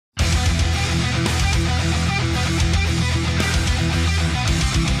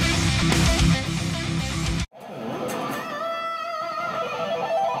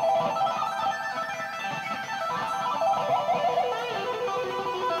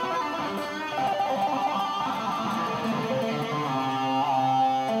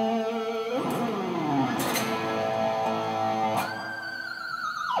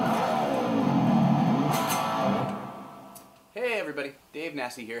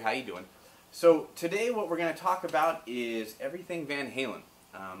Nassie here. How you doing? So today what we're going to talk about is everything Van Halen.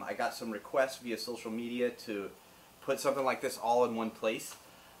 I got some requests via social media to put something like this all in one place.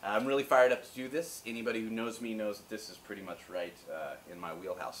 I'm really fired up to do this. Anybody who knows me knows that this is pretty much right in my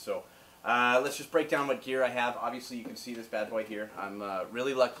wheelhouse. So let's just break down what gear I have. Obviously you can see this bad boy here. I'm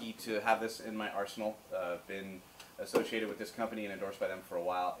really lucky to have this in my arsenal. Been associated with this company and endorsed by them for a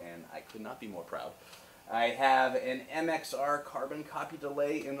while, and I could not be more proud. I have an MXR carbon copy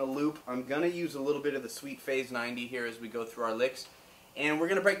delay in the loop. I'm going to use a little bit of the Sweet Phase 90 here as we go through our licks. And we're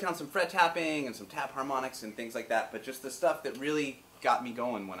going to break down some fret tapping and some tap harmonics and things like that, but just the stuff that really got me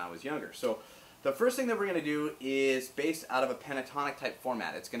going when I was younger. So the first thing that we're going to do is based out of a pentatonic type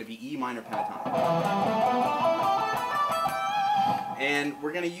format. It's going to be E minor pentatonic. And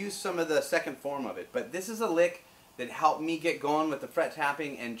we're going to use some of the second form of it. But this is a lick that helped me get going with the fret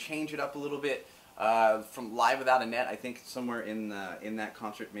tapping and change it up a little bit. From Live Without a Net, I think somewhere in that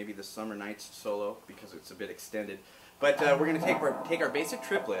concert, maybe the Summer Nights solo, because it's a bit extended. But we're going to take our basic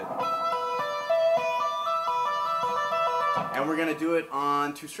triplet, and we're going to do it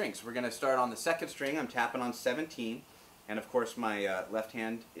on 2 strings. We're going to start on the 2nd string. I'm tapping on 17, and of course my left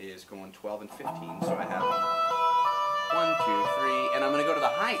hand is going 12 and 15, so I have 1, 2, 3, and I'm going to go to the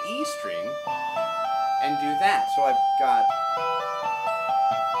high E string and do that. So I've got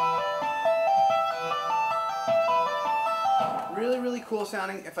really cool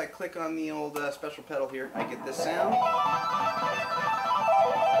sounding. If I click on the old special pedal here, I get this sound.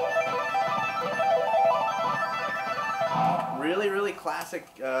 Really classic,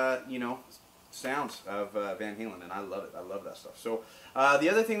 you know, sounds of Van Halen, and I love it. I love that stuff. So the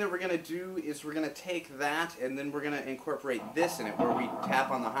other thing that we're going to do is we're going to take that and then we're going to incorporate this in it, where we tap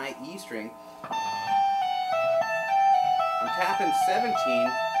on the high E string. I'm tapping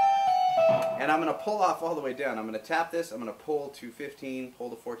 17. And I'm going to pull off all the way down. I'm going to tap this, I'm going to pull to 15, pull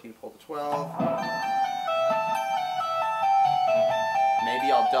to 14, pull to 12.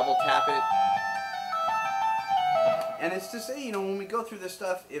 Maybe I'll double tap it. And it's to say, you know, when we go through this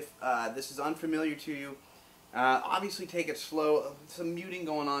stuff, if this is unfamiliar to you, obviously take it slow. Some muting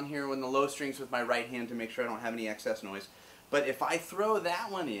going on here with the low strings with my right hand to make sure I don't have any excess noise. But if I throw that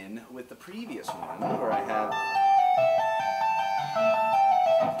one in with the previous one, where I have...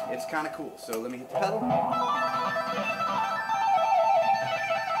 it's kind of cool. So let me hit the pedal.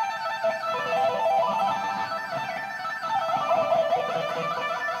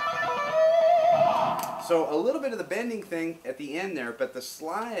 So a little bit of the bending thing at the end there, but the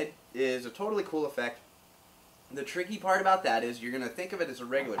slide is a totally cool effect. The tricky part about that is you're going to think of it as a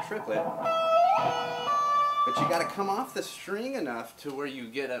regular triplet, but you got to come off the string enough to where you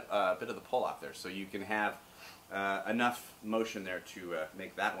get a bit of the pull off there, so you can have enough motion there to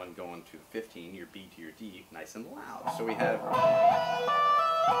make that one go into 15, your B to your D, nice and loud. So we have...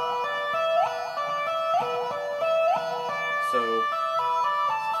 So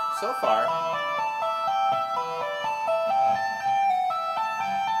far...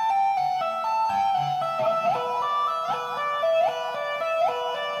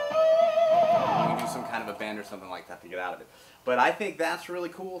 you can do some kind of a bend or something like that to get out of it. But I think that's really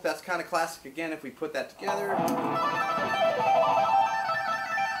cool. That's kind of classic again if we put that together.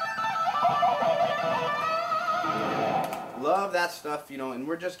 Love that stuff, you know, and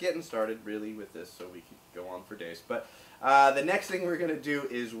we're just getting started really with this, so we could go on for days. But the next thing we're going to do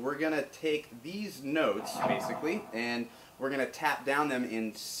is we're going to take these notes, basically, and we're going to tap down them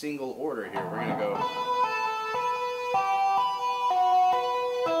in single order here. We're going to go...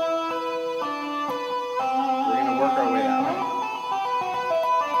 work our way that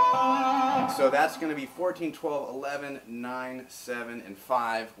way. So that's going to be 14, 12, 11, 9, 7, and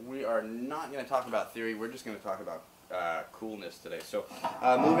 5. We are not going to talk about theory. We're just going to talk about coolness today. So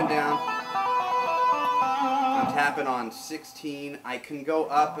moving down, I'm tapping on 16. I can go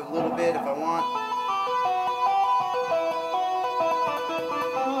up a little bit if I want.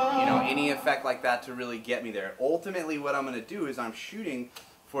 You know, any effect like that to really get me there. Ultimately, what I'm going to do is I'm shooting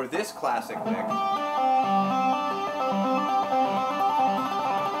for this classic lick.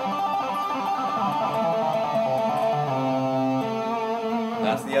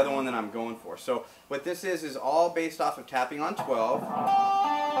 That's the other one that I'm going for. So what this is all based off of tapping on 12.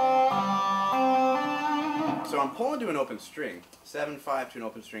 So I'm pulling to an open string, 7, 5 to an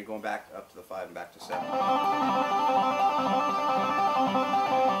open string, going back up to the 5 and back to 7.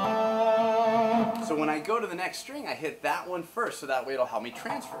 So when I go to the next string, I hit that one first, so that way it'll help me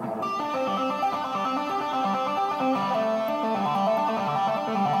transfer. And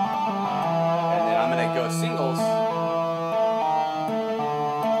then I'm going to go singles.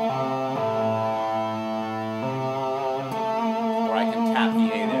 Or I can tap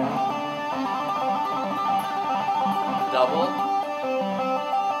double.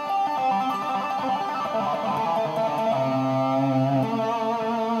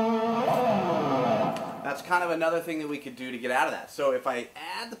 That's kind of another thing that we could do to get out of that. So if I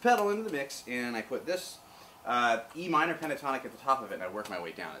add the pedal into the mix and I put this E minor pentatonic at the top of it and I work my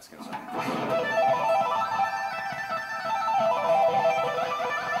way down, it's going to sound like this.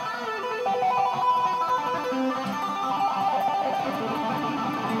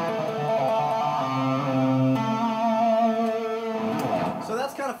 So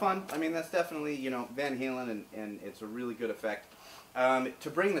that's kind of fun. I mean, that's definitely, you know, Van Halen, and it's a really good effect. To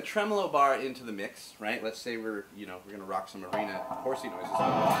bring the tremolo bar into the mix, right? Let's say we're going to rock some arena horsey noises.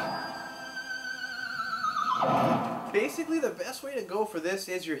 Basically, the best way to go for this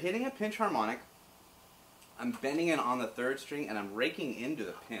is you're hitting a pinch harmonic. I'm bending it on the third string, and I'm raking into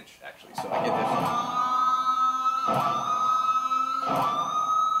the pinch, actually. So I get this.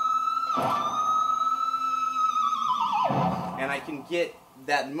 And I can get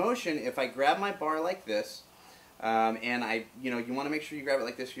that motion if I grab my bar like this. And you want to make sure you grab it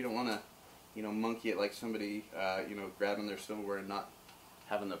like this. You don't want to, monkey it like somebody, grabbing their silverware and not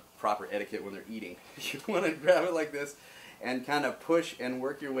having the proper etiquette when they're eating. You want to grab it like this and kind of push and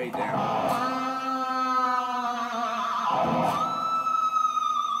work your way down.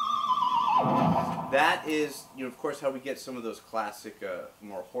 That is, of course, how we get some of those classic,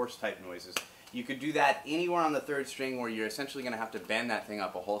 more horse-type noises. You could do that anywhere on the third string where you're essentially going to have to bend that thing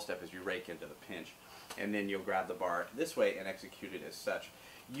up a whole step as you rake into the pinch. And then you'll grab the bar this way and execute it as such.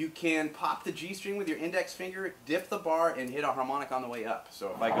 You can pop the G string with your index finger, dip the bar, and hit a harmonic on the way up.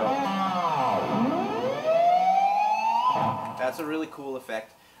 So if I go... That's a really cool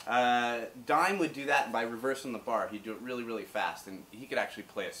effect. Dime would do that by reversing the bar. He'd do it really, really fast. And he could actually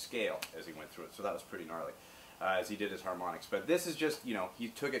play a scale as he went through it. So that was pretty gnarly as he did his harmonics. But this is just, he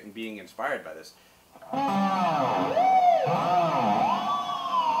took it and being inspired by this.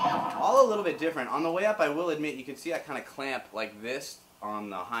 All a little bit different. On the way up, I will admit, you can see I kind of clamp like this on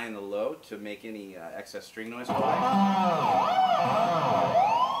the high and the low to make any excess string noise go away.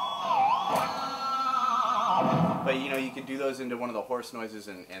 But you can do those into one of the horse noises,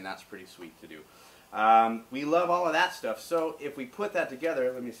 and that's pretty sweet to do. We love all of that stuff. So if we put that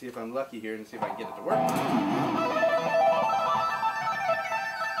together, let me see if I'm lucky here and see if I can get it to work.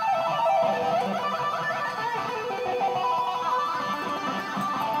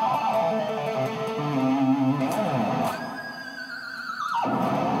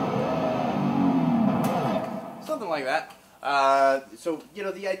 Like that. So,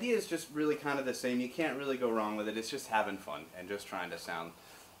 the idea is just really kind of the same. You can't really go wrong with it. It's just having fun and just trying to sound,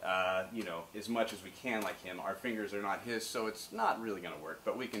 as much as we can like him. Our fingers are not his, so it's not really going to work,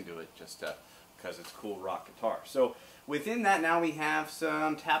 but we can do it just because it's cool rock guitar. So, within that, now we have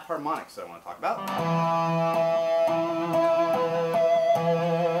some tap harmonics that I want to talk about.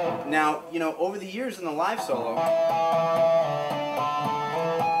 Now, over the years in the live solo,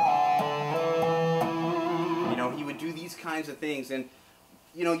 he would do these kinds of things, and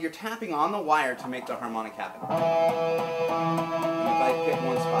you're tapping on the wire to make the harmonic happen. If I pick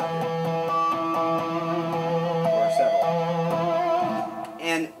one spot here, or several,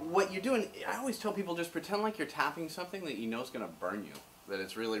 and what you're doing, I always tell people, just pretend like you're tapping something that you know is going to burn you, that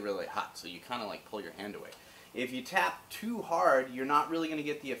it's really, really hot, so you kind of like pull your hand away. If you tap too hard, you're not really going to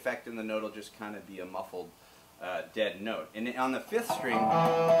get the effect, and the note will just kind of be a muffled, dead note. And on the fifth string,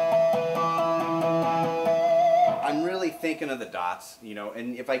 I'm really thinking of the dots,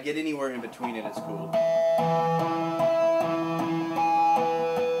 and if I get anywhere in between it, it's cool.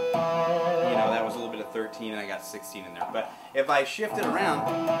 That was a little bit of 13 and I got 16 in there. But if I shift it around,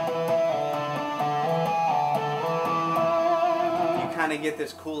 you kind of get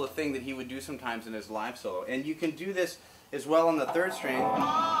this cool thing that he would do sometimes in his live solo. And you can do this as well on the third string.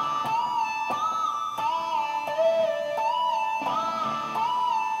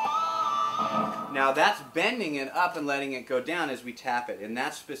 Now that's bending it up and letting it go down as we tap it, and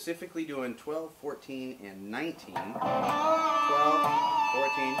that's specifically doing 12, 14, and 19. 12,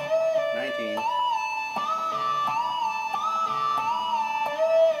 14, 19.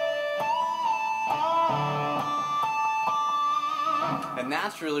 And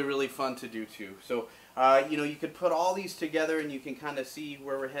that's really, really fun to do too. So, you could put all these together and you can kind of see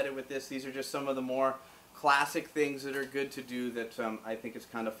where we're headed with this. These are just some of the more classic things that are good to do that I think it's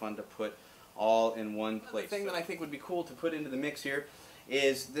kind of fun to put all in one place. The thing that I think would be cool to put into the mix here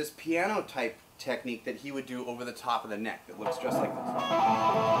is this piano type technique that he would do over the top of the neck that looks just like this.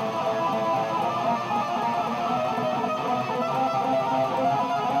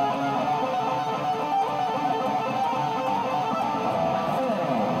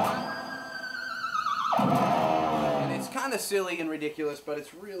 kind of silly and ridiculous, but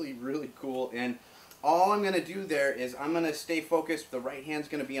it's really, really cool. And all I'm going to do there is I'm going to stay focused. The right hand's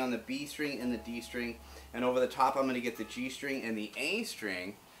going to be on the B string and the D string. And over the top, I'm going to get the G string and the A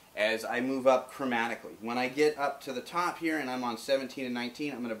string as I move up chromatically. When I get up to the top here and I'm on 17 and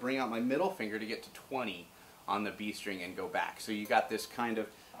 19, I'm going to bring out my middle finger to get to 20 on the B string and go back. So you got this kind of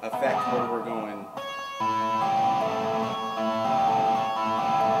effect where we're going,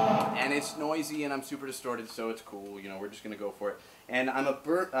 and it's noisy and I'm super distorted, so it's cool. You know, we're just going to go for it. And I'm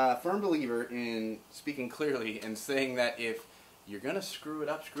a firm believer in speaking clearly and saying that if you're going to screw it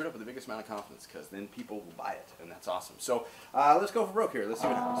up with the biggest amount of confidence, because then people will buy it, and that's awesome. So let's go for broke here. Let's see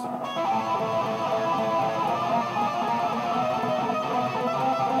what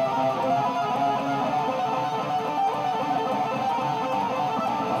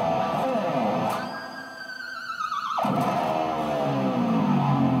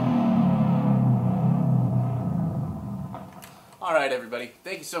Alright everybody,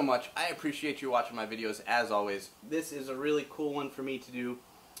 thank you so much. I appreciate you watching my videos as always. This is a really cool one for me to do.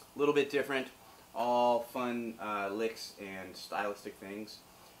 A little bit different, all fun licks and stylistic things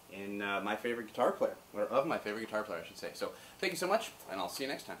in my favorite guitar player, or of my favorite guitar player I should say. So thank you so much, and I'll see you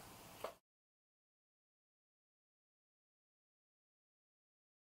next time.